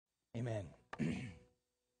Amen.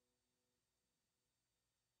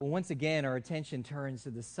 Well, once again, our attention turns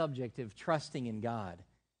to the subject of trusting in God.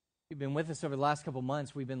 If you've been with us over the last couple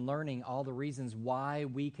months, we've been learning all the reasons why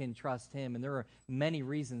we can trust Him, and there are many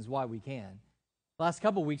reasons why we can. The last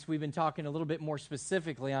couple weeks, we've been talking a little bit more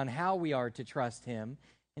specifically on how we are to trust Him,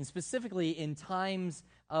 and specifically in times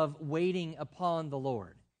of waiting upon the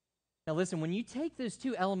Lord. Now listen, when you take those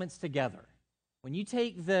two elements together, when you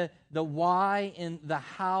take the why and the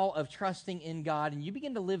how of trusting in God, and you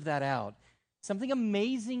begin to live that out, something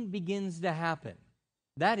amazing begins to happen.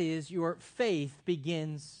 That is, your faith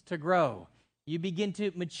begins to grow. You begin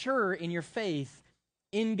to mature in your faith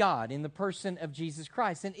in God, in the person of Jesus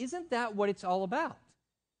Christ. And isn't that what it's all about?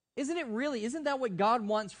 Isn't it really? Isn't that what God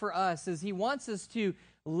wants for us? Is He wants us to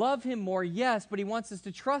love Him more, yes, but He wants us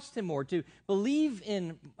to trust Him more, to believe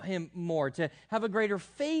in Him more, to have a greater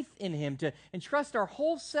faith in Him, to entrust our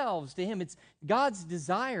whole selves to Him. It's God's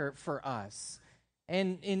desire for us.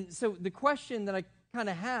 And so the question that I kind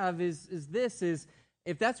of have is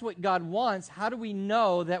if that's what God wants, how do we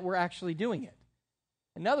know that we're actually doing it?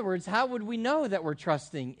 In other words, how would we know that we're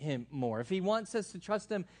trusting Him more? If He wants us to trust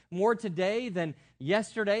Him more today than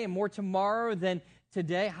yesterday and more tomorrow than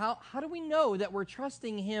today, how do we know that we're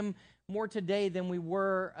trusting Him more today than we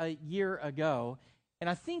were a year ago? And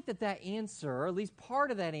I think that answer, or at least part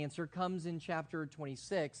of that answer, comes in chapter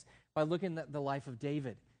 26 by looking at the life of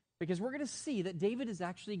David. Because we're going to see that David is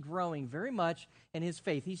actually growing very much in his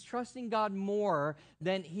faith. He's trusting God more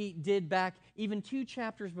than he did back even 2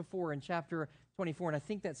 chapters before in chapter 24. And I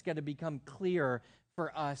think that's got to become clear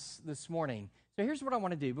for us this morning. So here's what I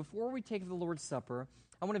want to do. Before we take the Lord's Supper,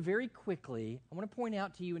 I want to point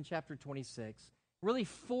out to you in chapter 26, really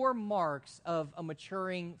 4 marks of a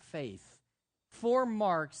maturing faith. 4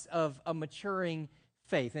 marks of a maturing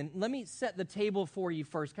faith. And let me set the table for you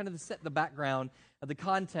first, kind of set the background of the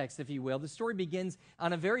context, if you will. The story begins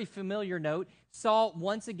on a very familiar note. Saul,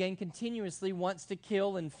 once again, continuously wants to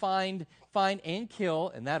kill and find and kill,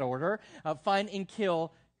 in that order, find and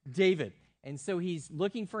kill David. And so he's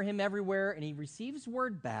looking for him everywhere, and he receives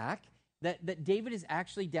word back that David is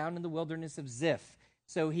actually down in the wilderness of Ziph.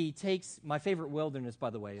 So he takes, my favorite wilderness,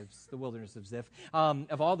 by the way, is the wilderness of Ziph.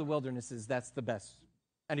 Of all the wildernesses, that's the best.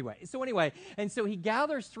 Anyway, and so he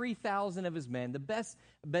gathers 3,000 of his men, the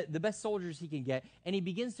best soldiers he can get, and he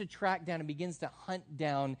begins to track down and begins to hunt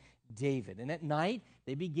down David. And at night,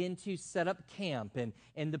 they begin to set up camp.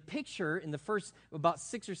 And the picture in the first about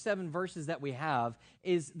 6 or 7 verses that we have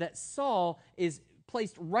is that Saul is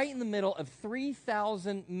placed right in the middle of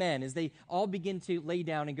 3,000 men as they all begin to lay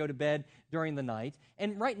down and go to bed during the night.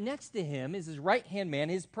 And right next to him is his right-hand man,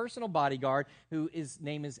 his personal bodyguard, his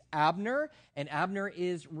name is Abner, and Abner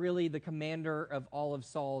is really the commander of all of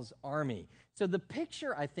Saul's army. So the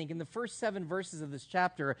picture, I think, in the first 7 verses of this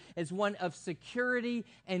chapter is one of security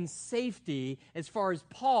and safety as far as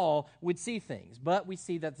Paul would see things. But we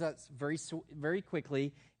see that's very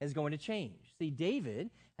quickly is going to change. See, David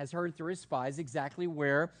has heard through his spies exactly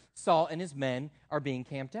where Saul and his men are being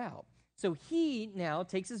camped out. So he now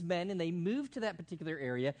takes his men and they move to that particular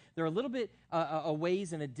area. They're a little bit a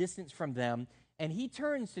ways and a distance from them, and he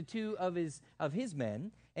turns to 2 of his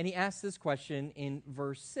men and he asks this question in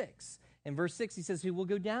verse 6. In verse 6, he says, "Who will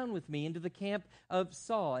go down with me into the camp of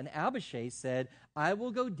Saul?" And Abishai said, "I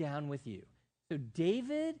will go down with you." So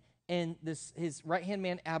David and his right-hand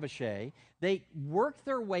man Abishai, they work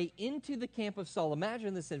their way into the camp of Saul.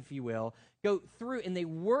 Imagine this, if you will. Go through, and they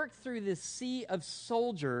work through this sea of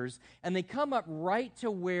soldiers, and they come up right to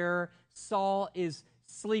where Saul is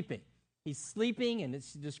sleeping. He's sleeping, and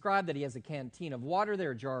it's described that he has a canteen of water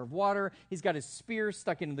there, a jar of water. He's got his spear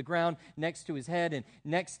stuck into the ground next to his head, and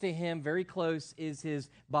next to him, very close, is his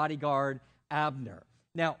bodyguard, Abner.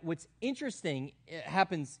 Now, what's interesting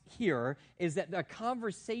happens here is that a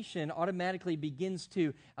conversation automatically begins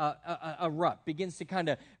to erupt, begins to kind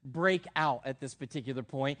of break out at this particular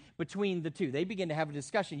point between the two. They begin to have a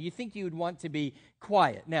discussion. You think you would want to be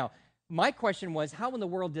quiet. Now, my question was, how in the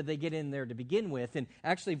world did they get in there to begin with? And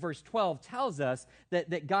actually, verse 12 tells us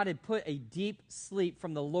that God had put a deep sleep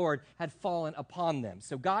from the Lord had fallen upon them.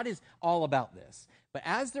 So God is all about this. But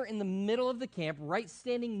as they're in the middle of the camp, right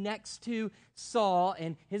standing next to Saul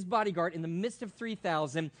and his bodyguard in the midst of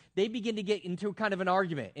 3,000, they begin to get into kind of an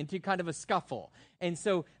argument, into kind of a scuffle. And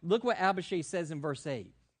so look what Abishai says in verse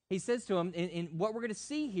 8. He says to him, and what we're going to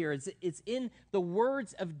see here is it's in the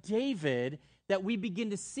words of David that we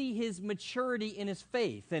begin to see his maturity in his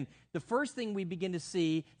faith. And the first thing we begin to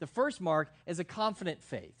see, the first mark, is a confident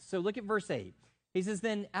faith. So look at verse 8. He says,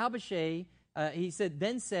 then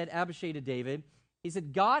said Abishai to David, he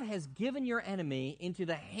said, God has given your enemy into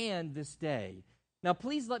the hand this day. Now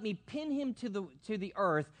please let me pin him to the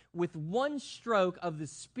earth with one stroke of the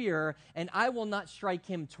spear, and I will not strike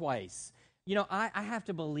him twice. You know, I have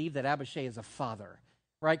to believe that Abishai is a father,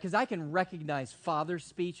 right? Because I can recognize father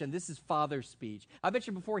speech, and this is father speech. I bet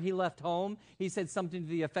you before he left home, he said something to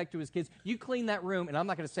the effect to his kids, you clean that room, and I'm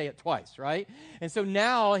not going to say it twice, right? And so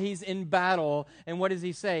now he's in battle, and what does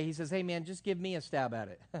he say? He says, hey, man, just give me a stab at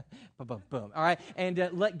it. Boom, boom, boom, all right? And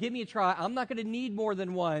give me a try. I'm not going to need more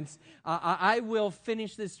than once. I will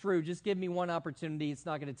finish this through. Just give me one opportunity. It's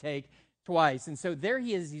not going to take twice. And so there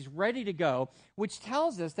he is. He's ready to go, which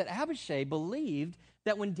tells us that Abishai believed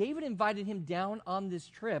that when David invited him down on this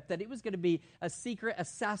trip, that it was going to be a secret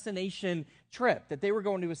assassination trip, that they were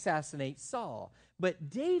going to assassinate Saul.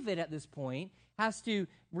 But David at this point has to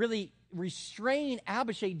really restrain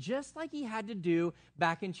Abishai just like he had to do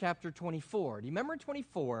back in chapter 24. Do you remember in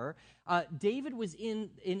 24, David was in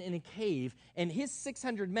a cave, and his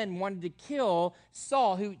 600 men wanted to kill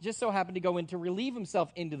Saul, who just so happened to go in to relieve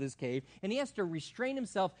himself into this cave, and he has to restrain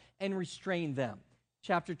himself and restrain them.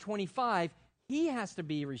 Chapter 25, he has to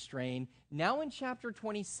be restrained. Now in chapter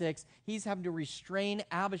 26, he's having to restrain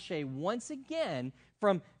Abishai once again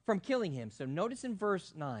from killing him. So notice in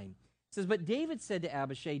verse 9, it says, but David said to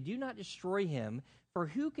Abishai, do not destroy him, for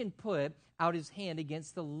who can put out his hand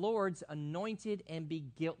against the Lord's anointed and be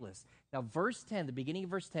guiltless? Now verse 10, the beginning of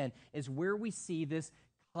verse 10, is where we see this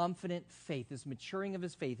confident faith, this maturing of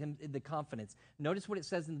his faith, the confidence. Notice what it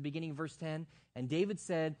says in the beginning of verse 10. And David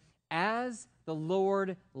said, as the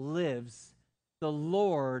Lord lives, the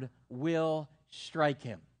Lord will strike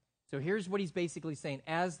him. So here's what he's basically saying.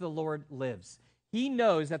 As the Lord lives. He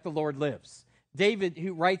knows that the Lord lives. David,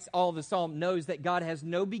 who writes all the psalm, knows that God has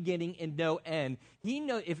no beginning and no end.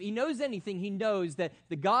 If he knows anything, he knows that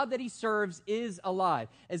the God that he serves is alive.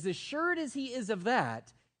 As assured as he is of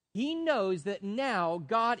that, he knows that now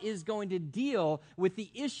God is going to deal with the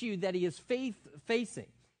issue that he is facing.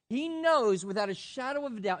 He knows without a shadow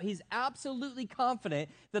of a doubt, he's absolutely confident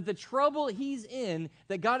that the trouble he's in,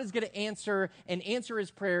 that God is going to answer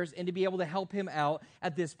his prayers and to be able to help him out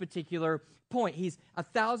at this particular point. He's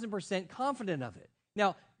 1,000% confident of it.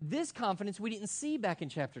 Now, this confidence we didn't see back in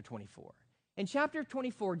chapter 24. In chapter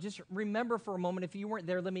 24, just remember for a moment, if you weren't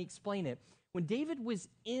there, let me explain it. When David was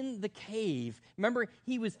in the cave, remember,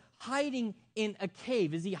 he was hiding in a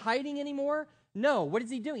cave. Is he hiding anymore? No. What is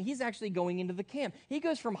he doing? He's actually going into the camp. He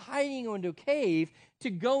goes from hiding into a cave to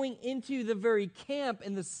going into the very camp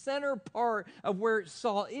in the center part of where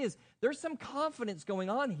Saul is. There's some confidence going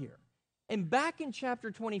on here. And back in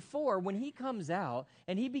chapter 24, when he comes out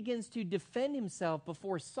and he begins to defend himself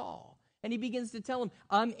before Saul, and he begins to tell him,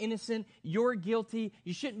 I'm innocent, you're guilty,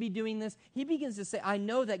 you shouldn't be doing this. He begins to say, I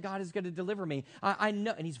know that God is going to deliver me. I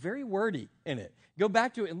know, and he's very wordy in it. Go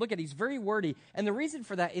back to it and look at it. He's very wordy. And the reason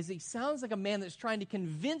for that is he sounds like a man that's trying to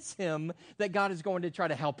convince him that God is going to try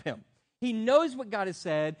to help him. He knows what God has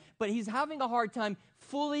said, but he's having a hard time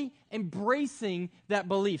fully embracing that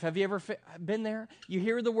belief. Have you ever been there? You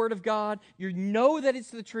hear the word of God, you know that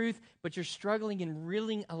it's the truth, but you're struggling and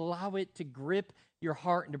really allow it to grip your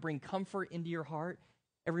heart and to bring comfort into your heart.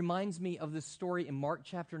 It reminds me of this story in Mark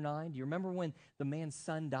chapter 9. Do you remember when the man's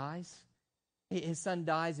son dies? His son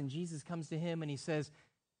dies and Jesus comes to him and he says,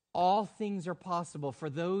 all things are possible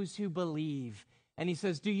for those who believe. And he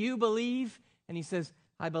says, do you believe? And he says,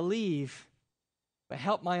 I believe, but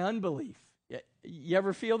help my unbelief. You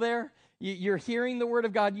ever feel there? You're hearing the word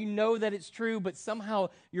of God, you know that it's true, but somehow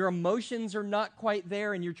your emotions are not quite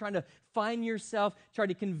there, and you're trying to find yourself, try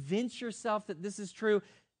to convince yourself that this is true.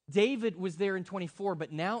 David was there in 24,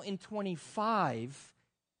 but now in 25,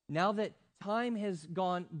 now that time has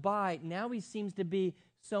gone by, now he seems to be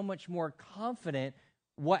so much more confident.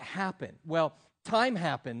 What happened? Well, time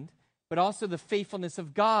happened, but also the faithfulness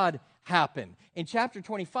of God happened. In chapter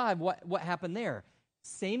 25, what happened there?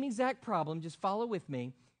 Same exact problem, just follow with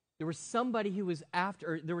me. There was somebody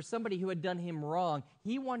who had done him wrong.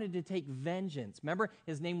 He wanted to take vengeance. Remember,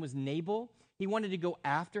 his name was Nabal. He wanted to go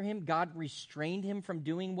after him. God restrained him from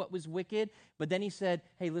doing what was wicked. But then he said,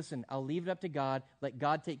 hey, listen, I'll leave it up to God. Let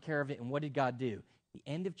God take care of it. And what did God do? The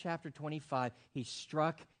end of chapter 25, he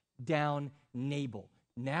struck down Nabal.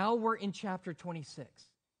 Now we're in chapter 26.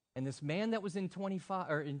 And this man that was in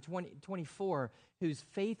 24, whose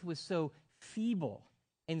faith was so feeble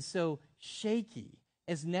and so shaky,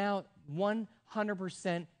 is now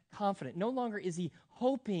 100% confident. No longer is he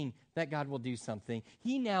hoping that God will do something.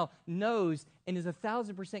 He now knows and is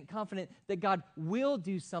 1,000% confident that God will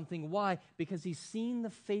do something. Why? Because he's seen the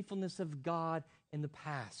faithfulness of God in the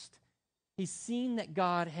past. He's seen that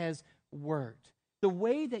God has worked. The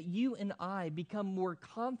way that you and I become more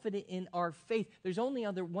confident in our faith, there's only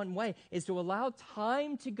one way, is to allow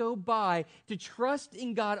time to go by, to trust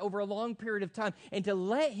in God over a long period of time, and to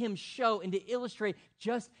let Him show and to illustrate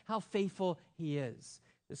just how faithful He is.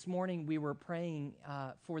 This morning we were praying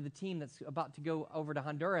for the team that's about to go over to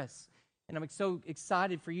Honduras. And I'm so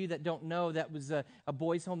excited for you that don't know, that was a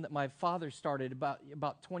boys' home that my father started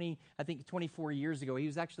about 24 years ago. He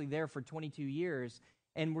was actually there for 22 years.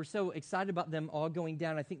 And we're so excited about them all going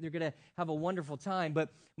down. I think they're going to have a wonderful time. But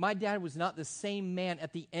my dad was not the same man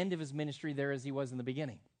at the end of his ministry there as he was in the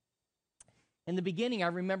beginning. In the beginning, I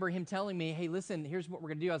remember him telling me, hey, listen, here's what we're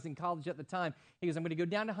going to do. I was in college at the time. He goes, I'm going to go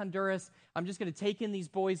down to Honduras. I'm just going to take in these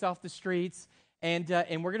boys off the streets, and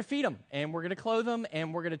we're going to feed them, and we're going to clothe them,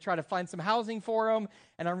 and we're going to try to find some housing for them.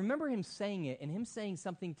 And I remember him saying it, and him saying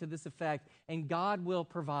something to this effect, and God will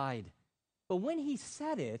provide. But when he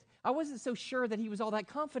said it, I wasn't so sure that he was all that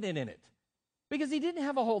confident in it, because he didn't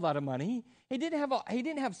have a whole lot of money. He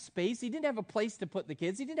didn't have space. He didn't have a place to put the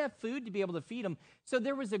kids. He didn't have food to be able to feed them. So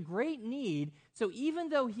there was a great need. So even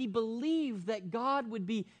though he believed that God would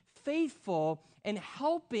be faithful and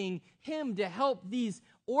helping him to help these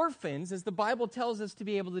orphans, as the Bible tells us to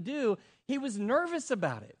be able to do, he was nervous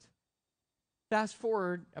about it. Fast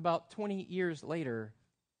forward about 20 years later,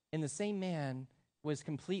 and the same man was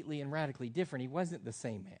completely and radically different. He wasn't the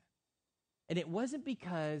same man. And it wasn't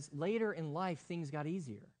because later in life things got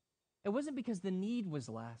easier. It wasn't because the need was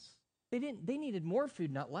less. They needed more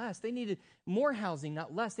food, not less. They needed more housing,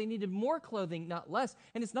 not less. They needed more clothing, not less.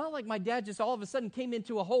 And it's not like my dad just all of a sudden came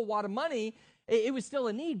into a whole wad of money. It was still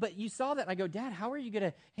a need, but you saw that. And I go, Dad, how are you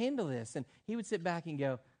going to handle this? And he would sit back and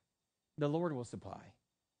go, the Lord will supply.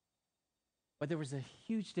 But there was a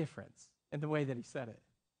huge difference in the way that he said it.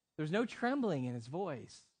 There was no trembling in his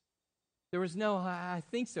voice. There was no, I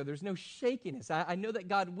think so. There's no shakiness. I know that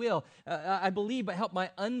God will. I believe, but help my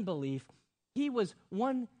unbelief. He was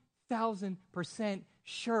 1,000%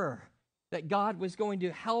 sure that God was going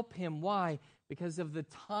to help him. Why? Because of the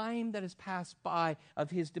time that has passed by of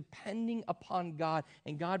his depending upon God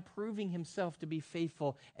and God proving himself to be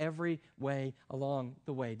faithful every way along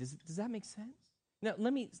the way. Does that make sense? Now,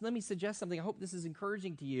 let me suggest something. I hope this is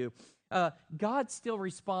encouraging to you. God still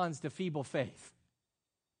responds to feeble faith.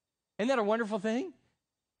 Isn't that a wonderful thing?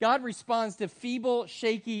 God responds to feeble,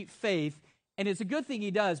 shaky faith, and it's a good thing he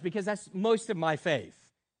does, because that's most of my faith.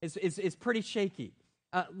 It's pretty shaky.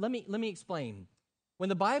 Let me explain. When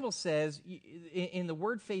the Bible says, in the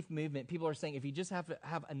word faith movement, people are saying if you just have to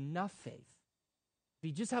have enough faith, if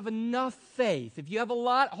you just have enough faith, if you have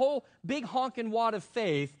whole big honking wad of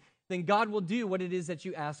faith, then God will do what it is that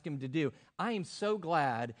you ask him to do. I am so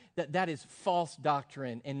glad that that is false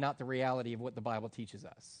doctrine and not the reality of what the Bible teaches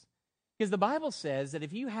us. Because the Bible says that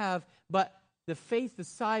if you have but the faith the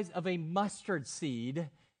size of a mustard seed,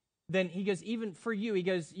 then he goes, even for you, he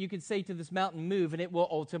goes, you could say to this mountain, move, and it will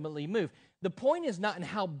ultimately move. The point is not in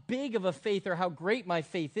how big of a faith or how great my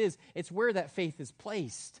faith is, it's where that faith is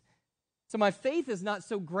placed. So my faith is not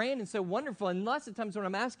so grand and so wonderful. And lots of times when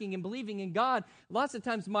I'm asking and believing in God, lots of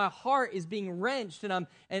times my heart is being wrenched and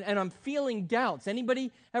I'm feeling doubts.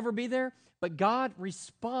 Anybody ever be there? But God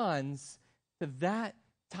responds to that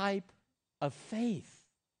type of faith.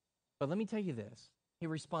 But let me tell you this. He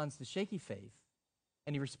responds to shaky faith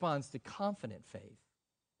and he responds to confident faith.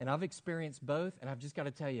 And I've experienced both, and I've just got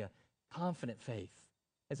to tell you, confident faith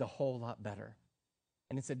is a whole lot better.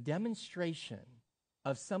 And it's a demonstration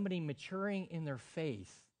of somebody maturing in their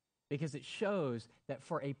faith, because it shows that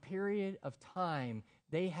for a period of time,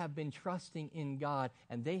 they have been trusting in God,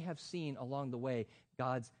 and they have seen along the way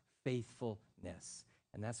God's faithfulness.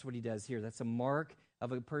 And that's what he does here. That's a mark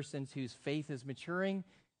of a person whose faith is maturing.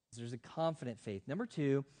 There's a confident faith. Number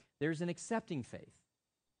two, there's an accepting faith.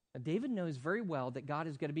 Now, David knows very well that God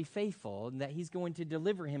is going to be faithful and that he's going to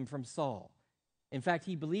deliver him from Saul. In fact,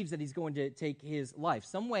 he believes that he's going to take his life.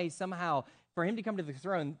 Some way, somehow, for him to come to the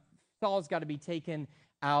throne, Saul's got to be taken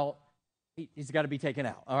out. He's got to be taken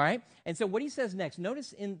out, all right? And so what he says next,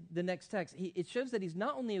 notice in the next text, it shows that he's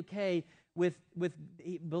not only okay with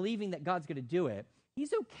believing that God's going to do it,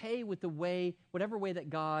 he's okay with whatever way that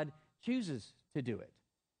God chooses to do it.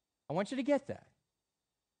 I want you to get that.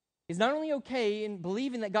 He's not only okay in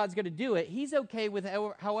believing that God's going to do it, he's okay with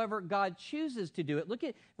however God chooses to do it. Look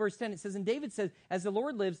at verse 10. It says, and David says, as the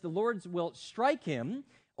Lord lives, the Lord will strike him,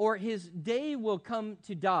 or his day will come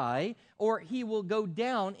to die, or he will go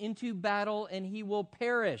down into battle and he will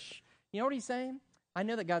perish. You know what he's saying? I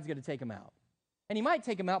know that God's going to take him out. And he might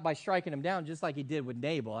take him out by striking him down, just like he did with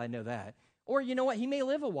Nabal. I know that. Or you know what? He may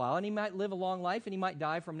live a while, and he might live a long life, and he might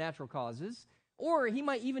die from natural causes. Or he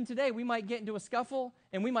might, even today, we might get into a scuffle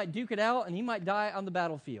and we might duke it out and he might die on the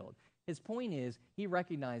battlefield. His point is, he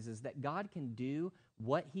recognizes that God can do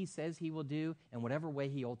what he says he will do in whatever way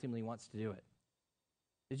he ultimately wants to do it.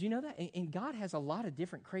 Did you know that? And God has a lot of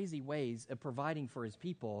different crazy ways of providing for his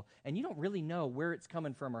people, and you don't really know where it's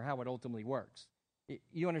coming from or how it ultimately works.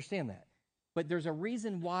 You understand that? But there's a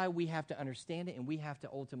reason why we have to understand it and we have to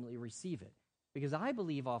ultimately receive it. Because I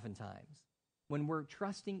believe oftentimes when we're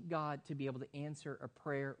trusting God to be able to answer a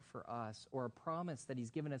prayer for us or a promise that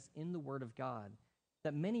he's given us in the Word of God,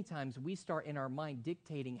 that many times we start in our mind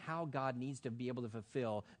dictating how God needs to be able to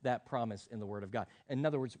fulfill that promise in the Word of God. In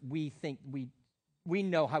other words, we think we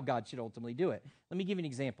know how God should ultimately do it. Let me give you an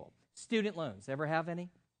example. Student loans. Ever have any?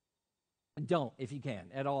 Don't, if you can,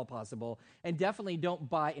 at all possible. And definitely don't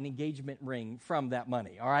buy an engagement ring from that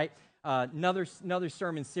money, all right? Another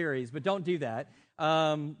sermon series, but don't do that.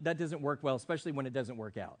 That doesn't work well, especially when it doesn't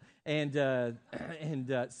work out.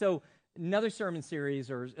 So another sermon series,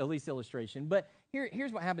 or at least illustration. But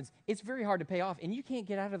here's what happens. It's very hard to pay off, and you can't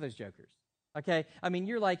get out of those jokers, okay? I mean,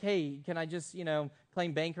 you're like, hey, can I just,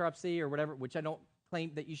 claim bankruptcy or whatever, which I don't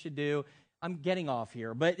claim that you should do. I'm getting off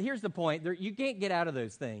here. But here's the point. You can't get out of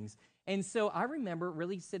those things. And so I remember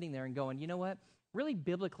really sitting there and going, you know what? Really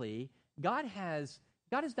biblically, God is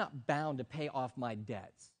not bound to pay off my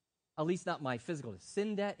debts, at least not my physical debt.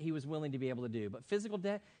 Sin debt, he was willing to be able to do. But physical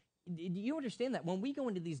debt, do you understand that? When we go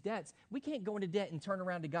into these debts, we can't go into debt and turn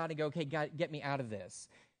around to God and go, okay, God, get me out of this.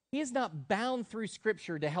 He is not bound through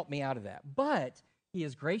Scripture to help me out of that. But he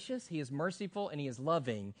is gracious, he is merciful, and he is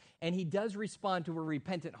loving. And he does respond to a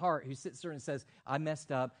repentant heart who sits there and says, I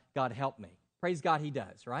messed up, God help me. Praise God, he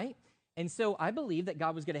does, right? And so I believe that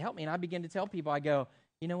God was going to help me. And I began to tell people, I go,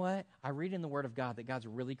 you know what? I read in the Word of God that God's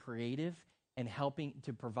really creative and helping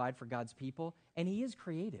to provide for God's people. And he is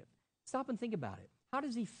creative. Stop and think about it. How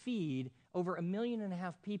does he feed over 1.5 million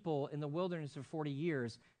people in the wilderness for 40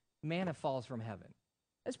 years? Manna falls from heaven.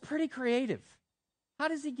 That's pretty creative. How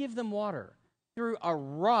does he give them water? Through a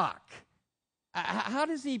rock. How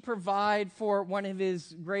does he provide for one of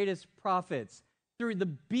his greatest prophets? Through the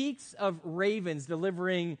beaks of ravens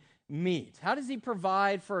delivering meat. How does he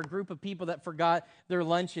provide for a group of people that forgot their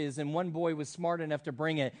lunches and one boy was smart enough to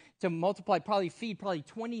bring it to feed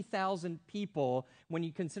 20,000 people when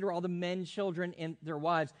you consider all the men, children, and their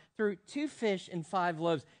wives through 2 fish and 5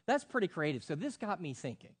 loaves? That's pretty creative. So this got me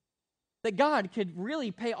thinking that God could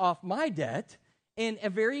really pay off my debt in a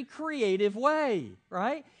very creative way,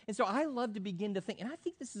 right? And so I love to begin to think, and I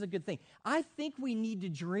think this is a good thing. I think we need to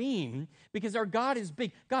dream because our God is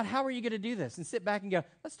big. God, how are you going to do this? And sit back and go,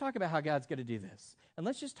 let's talk about how God's going to do this. And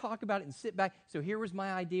let's just talk about it and sit back. So here was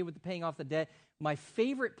my idea with the paying off the debt. My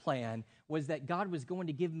favorite plan was that God was going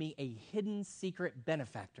to give me a hidden secret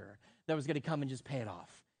benefactor that was going to come and just pay it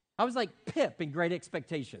off. I was like Pip in Great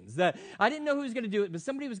Expectations. That I didn't know who was going to do it, but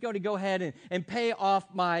somebody was going to go ahead and pay off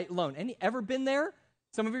my loan. Any ever been there?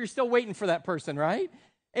 Some of you are still waiting for that person, right?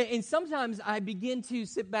 And sometimes I begin to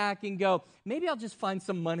sit back and go, maybe I'll just find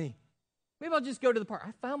some money. Maybe I'll just go to the park.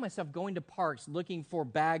 I found myself going to parks looking for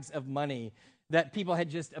bags of money that people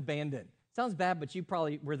had just abandoned. Sounds bad, but you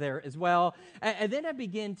probably were there as well. And then I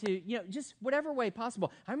begin to, just whatever way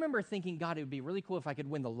possible. I remember thinking, God, it would be really cool if I could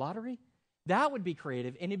win the lottery. That would be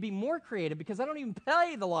creative, and it'd be more creative because I don't even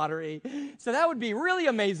play the lottery. So that would be really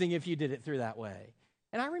amazing if you did it through that way.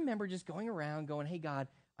 And I remember just going around going, hey, God,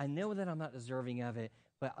 I know that I'm not deserving of it,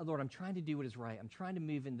 but Lord, I'm trying to do what is right. I'm trying to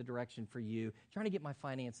move in the direction for you, trying to get my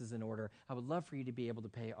finances in order. I would love for you to be able to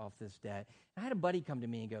pay off this debt. And I had a buddy come to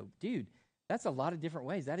me and go, dude, that's a lot of different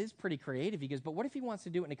ways. That is pretty creative. He goes, but what if he wants to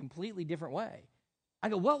do it in a completely different way? I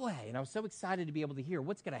go, what way? And I was so excited to be able to hear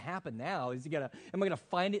what's going to happen now. Am I going to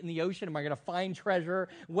find it in the ocean? Am I going to find treasure?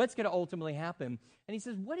 What's going to ultimately happen? And he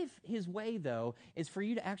says, what if his way, though, is for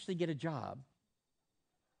you to actually get a job?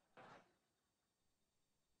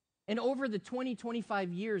 And over the 20,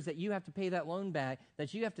 25 years that you have to pay that loan back,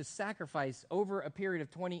 that you have to sacrifice over a period of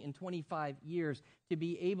 20 and 25 years to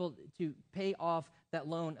be able to pay off that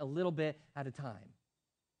loan a little bit at a time.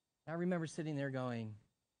 And I remember sitting there going,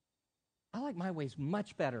 I like my ways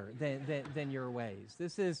much better than your ways.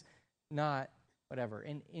 This is not whatever.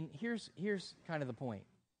 And here's kind of the point.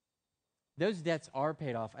 Those debts are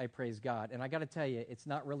paid off, I praise God. And I got to tell you, it's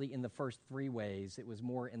not really in the first 3 ways. It was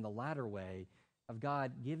more in the latter way of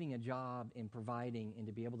God giving a job and providing and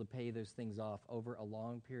to be able to pay those things off over a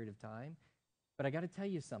long period of time. But I got to tell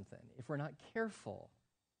you something. If we're not careful,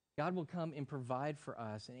 God will come and provide for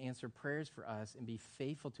us and answer prayers for us and be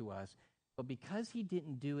faithful to us. But because he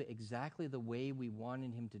didn't do it exactly the way we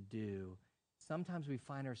wanted him to do, sometimes we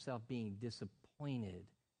find ourselves being disappointed.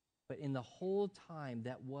 But in the whole time,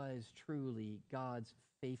 that was truly God's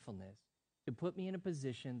faithfulness to put me in a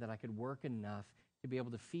position that I could work enough to be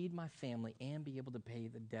able to feed my family and be able to pay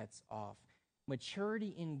the debts off.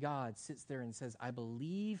 Maturity in God sits there and says, I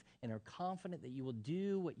believe and are confident that you will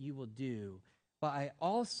do what you will do, but I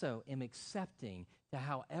also am accepting to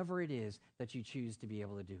however it is that you choose to be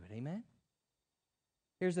able to do it. Amen?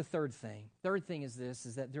 Here's the third thing. Third thing is this,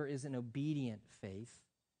 is that there is an obedient faith.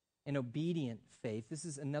 An obedient faith. This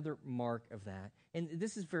is another mark of that. And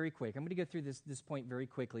this is very quick. I'm going to go through this point very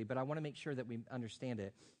quickly, but I want to make sure that we understand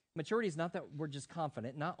it. Maturity is not that we're just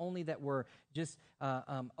confident, not only that we're just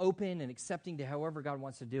open and accepting to however God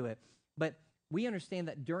wants to do it, but we understand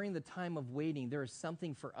that during the time of waiting, there is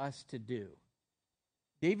something for us to do.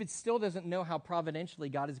 David still doesn't know how providentially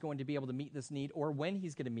God is going to be able to meet this need or when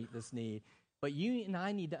he's going to meet this need, but you and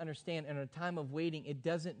I need to understand in a time of waiting, it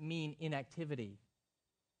doesn't mean inactivity.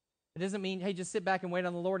 It doesn't mean, hey, just sit back and wait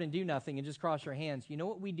on the Lord and do nothing and just cross your hands. You know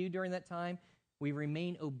what we do during that time? We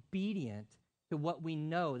remain obedient to what we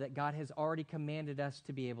know that God has already commanded us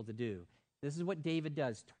to be able to do. This is what David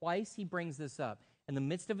does. Twice he brings this up. In the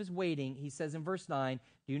midst of his waiting, he says in verse 9,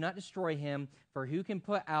 do not destroy him, for who can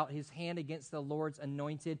put out his hand against the Lord's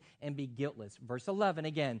anointed and be guiltless? Verse 11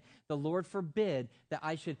 again, the Lord forbid that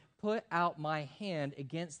I should put out my hand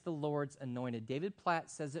against the Lord's anointed. David Platt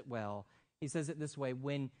says it well. He says it this way,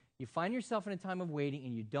 when you find yourself in a time of waiting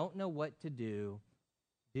and you don't know what to do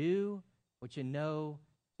what you know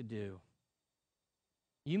to do.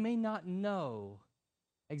 You may not know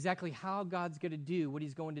exactly how God's going to do what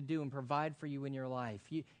he's going to do and provide for you in your life.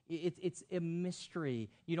 It's a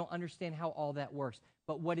mystery. You don't understand how all that works.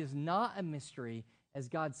 But what is not a mystery is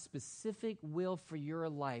God's specific will for your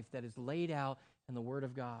life that is laid out in the Word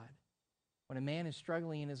of God. When a man is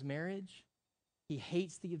struggling in his marriage, he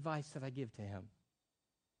hates the advice that I give to him.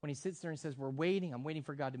 When he sits there and says, I'm waiting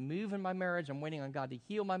for God to move in my marriage, I'm waiting on God to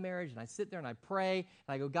heal my marriage, and I sit there and I pray,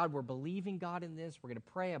 and I go, God, we're believing God in this, we're going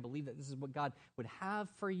to pray, I believe that this is what God would have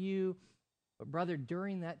for you. But brother,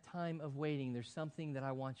 during that time of waiting, there's something that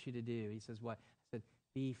I want you to do. He says, what? I said,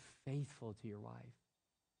 be faithful to your wife.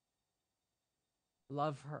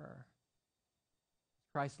 Love her.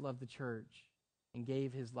 Christ loved the church and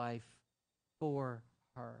gave his life for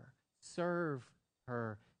her. Serve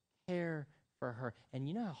her. Care for her. And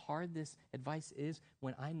you know how hard this advice is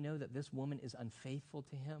when I know that this woman is unfaithful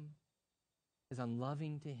to him, is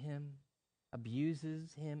unloving to him,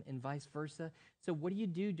 abuses him, and vice versa. So what do you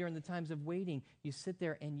do during the times of waiting? You sit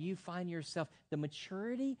there and you find yourself, the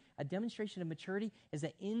maturity, a demonstration of maturity is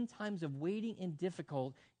that in times of waiting and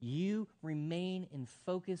difficult, you remain in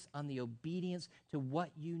focus on the obedience to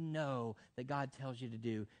what you know that God tells you to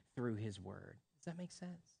do through his word. Does that make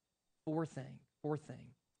sense? Fourth thing.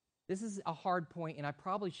 This is a hard point, and I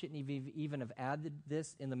probably shouldn't even have added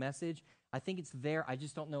this in the message. I think it's there. I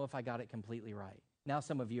just don't know if I got it completely right. Now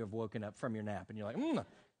some of you have woken up from your nap, and you're like,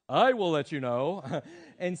 I will let you know.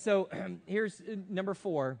 And so here's number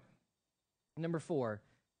four.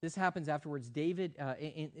 This happens afterwards. David,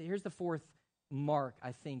 here's the fourth mark,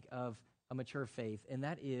 I think, of a mature faith, and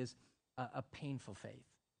that is a painful faith.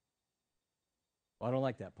 Well, I don't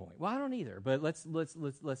like that point. Well, I don't either, but let's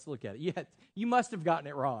look at it. You must have gotten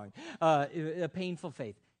it wrong. A painful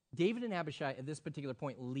faith. David and Abishai at this particular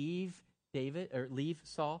point leave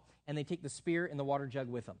Saul, and they take the spear and the water jug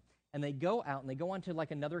with them. And they go out, and they go onto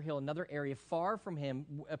like another hill, another area far from him,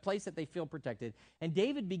 a place that they feel protected. And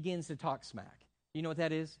David begins to talk smack. You know what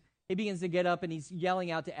that is? He begins to get up, and he's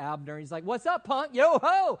yelling out to Abner. He's like, what's up, punk?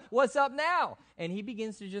 Yo-ho! What's up now? And he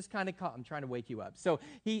begins to just kind of I'm trying to wake you up. So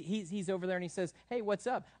he's over there, and he says, hey, what's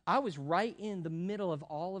up? I was right in the middle of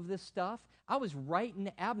all of this stuff. I was right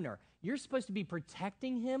in Abner. You're supposed to be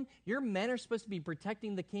protecting him. Your men are supposed to be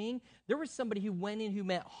protecting the king. There was somebody who went in who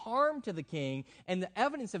meant harm to the king, and the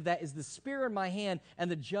evidence of that is the spear in my hand and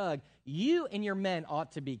the jug. You and your men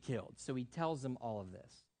ought to be killed. So he tells them all of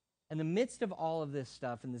this. In the midst of all of this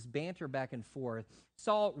stuff and this banter back and forth,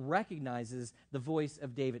 Saul recognizes the voice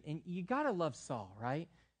of David. And you got to love Saul, right?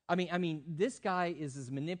 I mean, this guy is as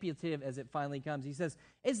manipulative as it finally comes. He says,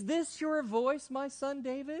 is this your voice, my son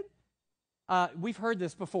David? We've heard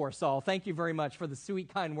this before, Saul. Thank you very much for the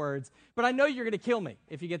sweet, kind words. But I know you're going to kill me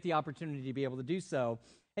if you get the opportunity to be able to do so.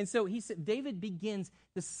 And so he said, David begins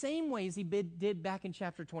the same way as he did back in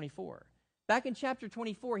chapter 24. Back in chapter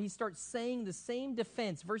 24, he starts saying the same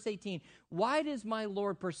defense. Verse 18, why does my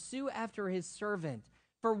Lord pursue after his servant?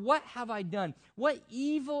 For what have I done? What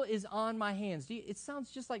evil is on my hands? It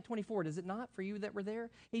sounds just like 24, does it not, for you that were there?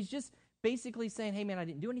 He's just basically saying, hey man, I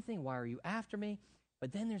didn't do anything. Why are you after me?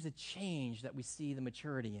 But then there's a change that we see the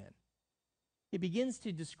maturity in. he begins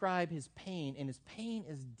to describe his pain, and his pain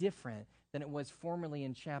is different than it was formerly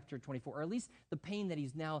in chapter 24, or at least the pain that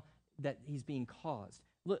he's being caused.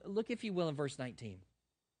 Look, if you will, in verse 19.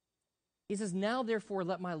 He says, "Now therefore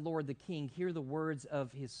let my lord the king hear the words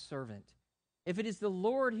of his servant. If it is the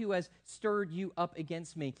Lord who has stirred you up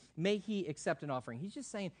against me, may he accept an offering." He's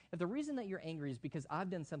just saying, if the reason that you're angry is because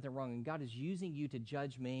I've done something wrong and God is using you to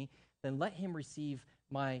judge me, then let him receive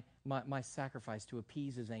my sacrifice to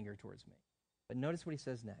appease his anger towards me. But notice what he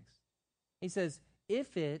says next. He says,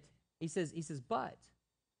 if it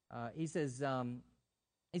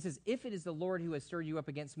is the Lord who has stirred you up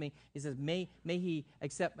against me, he says, may he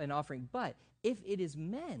accept an offering. But if it is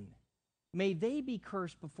men, may they be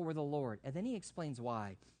cursed before the Lord. And then he explains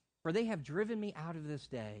why. For they have driven me out of this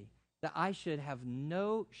day, that I should have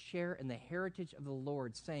no share in the heritage of the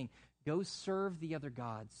Lord, saying, go serve the other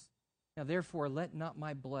gods. Now therefore let not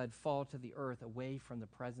my blood fall to the earth away from the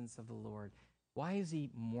presence of the Lord. Why is he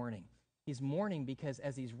mourning? He's mourning because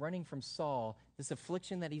as he's running from Saul, this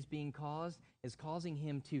affliction that he's being caused is causing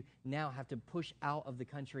him to now have to push out of the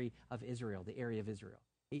country of Israel, the area of Israel.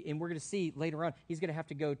 And we're going to see later on, he's going to have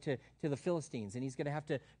to go to the Philistines, and he's going to have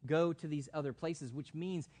to go to these other places, which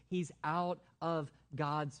means he's out of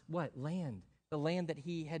God's land? The land that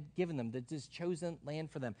he had given them, this chosen land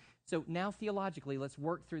for them. So now theologically, let's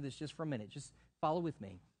work through this just for a minute. Just follow with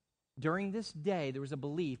me. During this day, there was a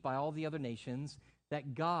belief by all the other nations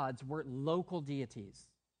that gods were local deities.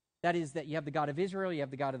 That is, that you have the God of Israel, you have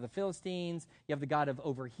the God of the Philistines, you have the God of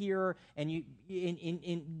over here, and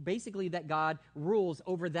basically that God rules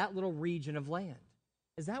over that little region of land.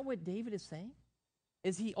 Is that what David is saying?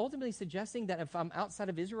 Is he ultimately suggesting that if I'm outside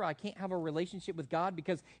of Israel, I can't have a relationship with God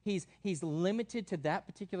because he's limited to that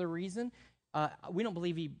particular reason? We don't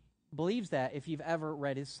believe he believes that if you've ever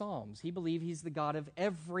read his Psalms. He believes he's the God of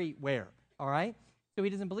everywhere, all right? So he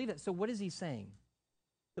doesn't believe that. So what is he saying?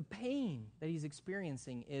 The pain that he's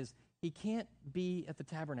experiencing is he can't be at the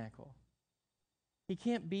tabernacle. He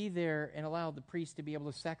can't be there and allow the priest to be able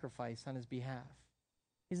to sacrifice on his behalf.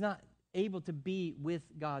 He's not able to be with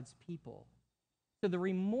God's people. So the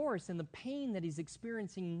remorse and the pain that he's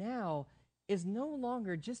experiencing now is no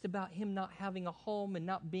longer just about him not having a home and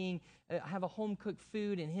not have a home-cooked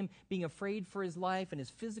food and him being afraid for his life and his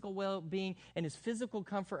physical well-being and his physical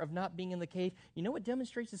comfort of not being in the cave. You know what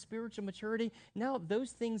demonstrates his spiritual maturity? Now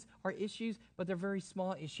those things are issues, but they're very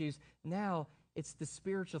small issues. Now it's the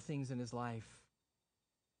spiritual things in his life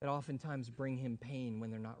that oftentimes bring him pain when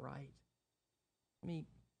they're not right. Let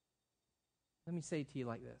me say it to you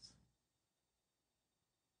like this.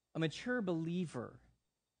 A mature believer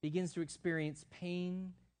begins to experience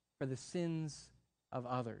pain for the sins of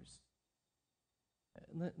others.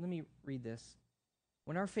 Let me read this.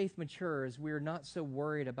 When our faith matures, we are not so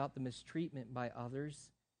worried about the mistreatment by others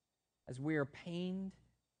as we are pained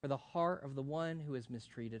for the heart of the one who has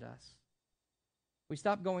mistreated us. We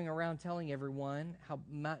stop going around telling everyone how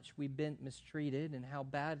much we've been mistreated and how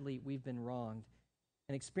badly we've been wronged,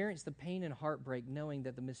 and experience the pain and heartbreak knowing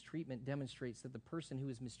that the mistreatment demonstrates that the person who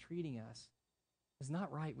is mistreating us is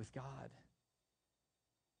not right with God.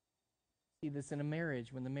 See this in a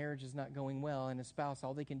marriage when the marriage is not going well, and a spouse,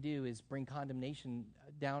 all they can do is bring condemnation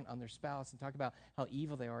down on their spouse and talk about how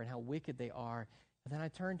evil they are and how wicked they are. And then I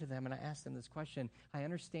turn to them and I ask them this question. I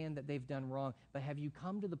understand that they've done wrong, but have you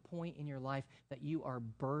come to the point in your life that you are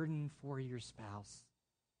burdened for your spouse?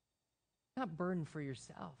 Not burdened for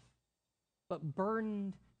yourself, but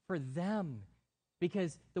burdened for them.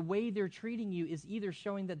 Because the way they're treating you is either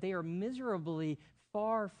showing that they are miserably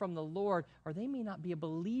far from the Lord, or they may not be a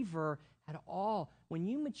believer at all. When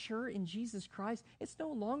you mature in Jesus Christ, it's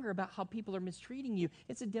no longer about how people are mistreating you.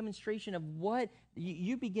 It's a demonstration of what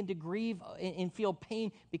you begin to grieve and feel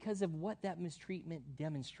pain because of what that mistreatment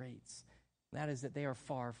demonstrates. That is that they are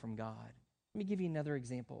far from God. Let me give you another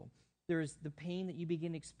example. There's the pain that you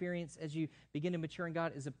begin to experience as you begin to mature in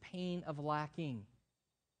God is a pain of lacking.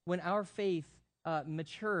 When our faith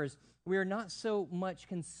matures, we are not so much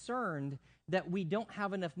concerned that we don't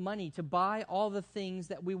have enough money to buy all the things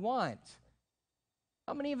that we want.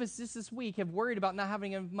 How many of us just this week have worried about not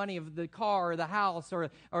having enough money of the car or the house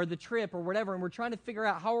or the trip or whatever, and we're trying to figure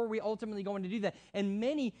out how are we ultimately going to do that? And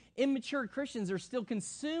many immature Christians are still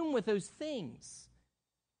consumed with those things.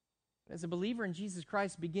 As a believer in Jesus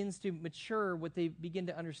Christ begins to mature, what they begin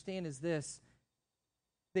to understand is this.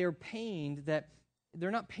 They're pained that they're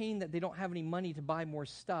not pained that they don't have any money to buy more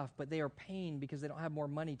stuff, but they are pained because they don't have more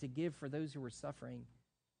money to give for those who are suffering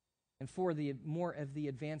and for the more of the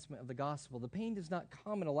advancement of the gospel. The pain does not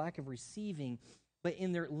come in a lack of receiving, but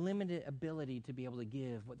in their limited ability to be able to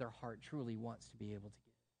give what their heart truly wants to be able to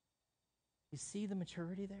give. You see the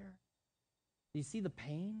maturity there? Do you see the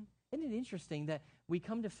pain? Isn't it interesting that we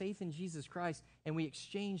come to faith in Jesus Christ and we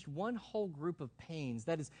exchanged one whole group of pains,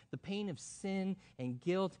 that is the pain of sin and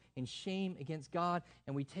guilt and shame against God,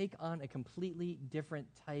 and we take on a completely different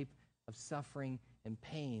type of suffering and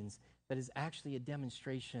pains that is actually a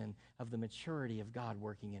demonstration of the maturity of God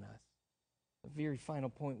working in us. The very final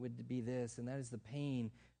point would be this, and that is the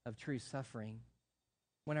pain of true suffering.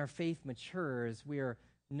 When our faith matures, we are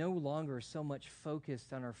no longer so much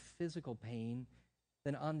focused on our physical pain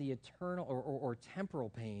than on the eternal or temporal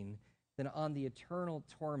pain, than on the eternal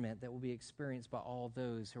torment that will be experienced by all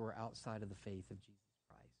those who are outside of the faith of Jesus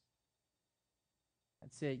Christ.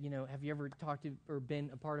 That's it. Have you ever talked to or been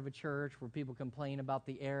a part of a church where people complain about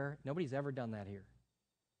the air? Nobody's ever done that here.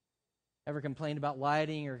 Ever complained about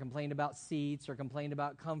lighting or complained about seats or complained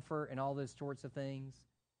about comfort and all those sorts of things?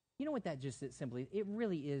 You know what that just is simply? It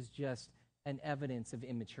really is just an evidence of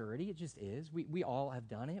immaturity. It just is. We all have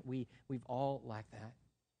done it. We've all lacked that.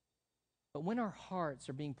 But when our hearts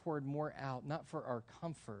are being poured more out, not for our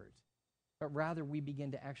comfort, but rather we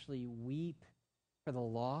begin to actually weep for the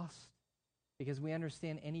lost, because we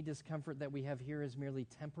understand any discomfort that we have here is merely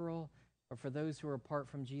temporal, but for those who are apart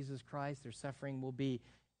from Jesus Christ, their suffering will be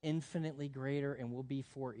infinitely greater and will be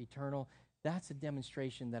for eternal. That's a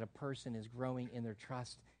demonstration that a person is growing in their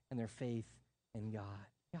trust and their faith in God.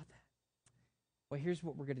 Got that? Well, here's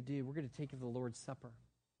what we're going to do. We're going to take the Lord's Supper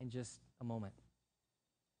in just a moment.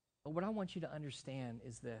 But what I want you to understand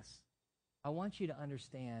is this. I want you to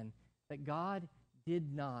understand that God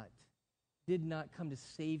did not come to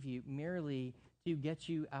save you merely to get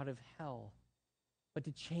you out of hell, but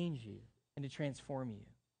to change you and to transform you.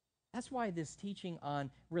 That's why this teaching on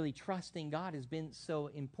really trusting God has been so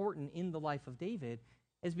important in the life of David,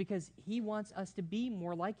 is because he wants us to be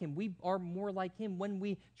more like him. We are more like him when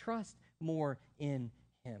we trust more in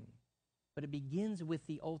him. But it begins with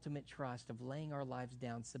the ultimate trust of laying our lives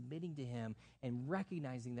down, submitting to him, and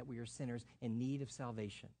recognizing that we are sinners in need of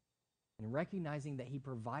salvation, and recognizing that he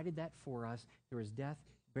provided that for us through his death,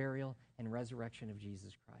 burial, and resurrection of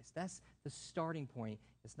Jesus Christ. That's the starting point.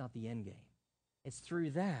 It's not the end game. It's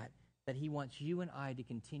through that he wants you and I to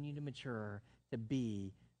continue to mature, to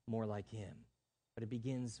be more like him. But it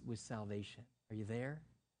begins with salvation. Are you there?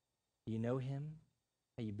 Do you know him?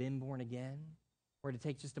 Have you been born again? We're going to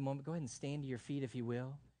take just a moment. Go ahead and stand to your feet, if you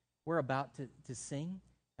will. We're about to sing,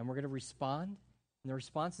 and we're going to respond. And the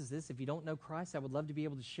response is this: if you don't know Christ, I would love to be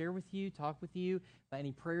able to share with you, talk with you about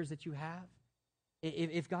any prayers that you have.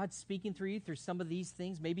 If God's speaking through you through some of these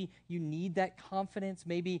things, maybe you need that confidence.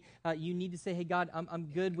 Maybe you need to say, hey, God, I'm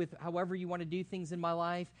good with however you want to do things in my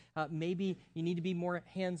life. Maybe you need to be more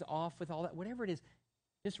hands-off with all that. Whatever it is,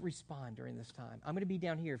 just respond during this time. I'm going to be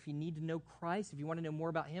down here. If you need to know Christ, if you want to know more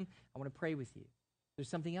about him, I want to pray with you. If there's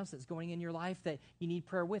something else that's going in your life that you need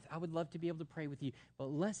prayer with, I would love to be able to pray with you.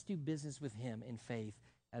 But let's do business with him in faith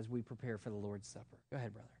as we prepare for the Lord's Supper. Go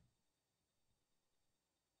ahead, brother.